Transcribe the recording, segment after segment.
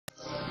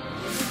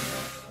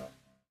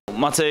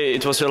Matej,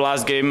 it was your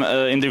last game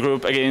in the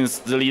group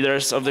against the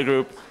leaders of the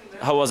group.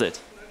 How was it?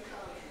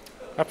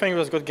 I think it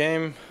was a good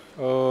game.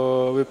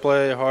 We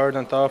played hard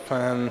and tough,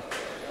 and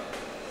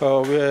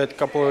we had a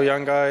couple of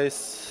young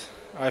guys.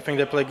 I think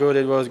they played good.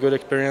 It was a good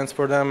experience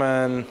for them,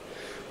 and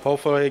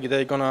hopefully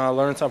they're gonna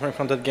learn something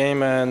from that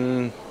game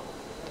and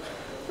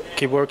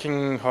keep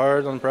working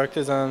hard on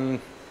practice and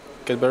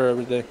get better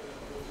every day.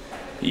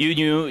 You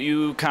knew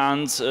you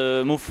can't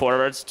move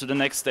forward to the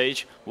next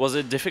stage. Was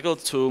it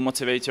difficult to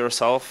motivate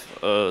yourself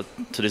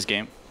to this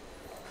game?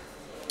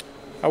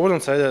 I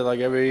wouldn't say that. Like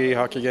every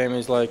hockey game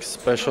is like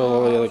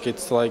special. Like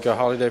it's like a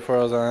holiday for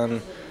us,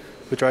 and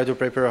we try to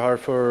prepare hard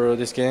for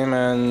this game.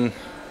 And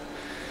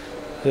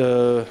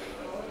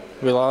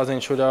we lost in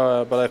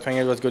shootout, but I think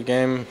it was a good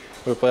game.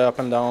 We play up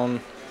and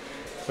down.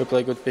 We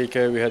play good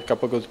PK. We had a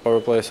couple good power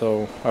play,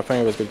 so I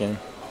think it was a good game.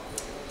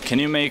 Can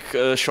you make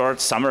a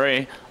short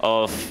summary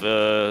of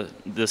the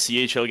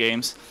CHL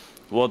games?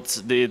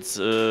 What did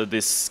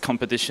this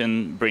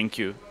competition bring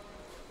you?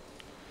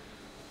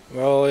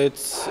 Well,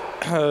 it's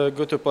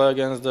good to play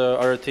against the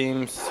other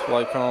teams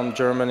like from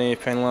Germany,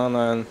 Finland,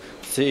 and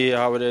see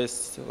how it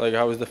is, like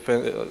how is the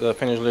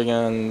Finnish league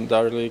and the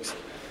other leagues.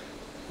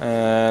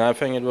 And I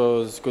think it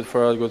was good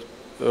for us.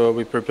 Good,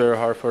 we prepare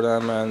hard for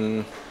them,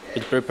 and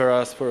it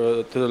prepares us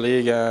to the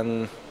league.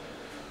 And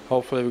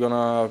hopefully, we're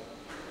gonna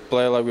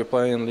play like we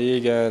play in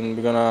league, and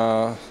we're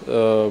gonna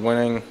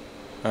winning,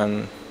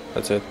 and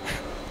that's it.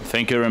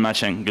 Thank you very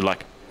much, and good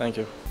luck. Thank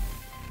you.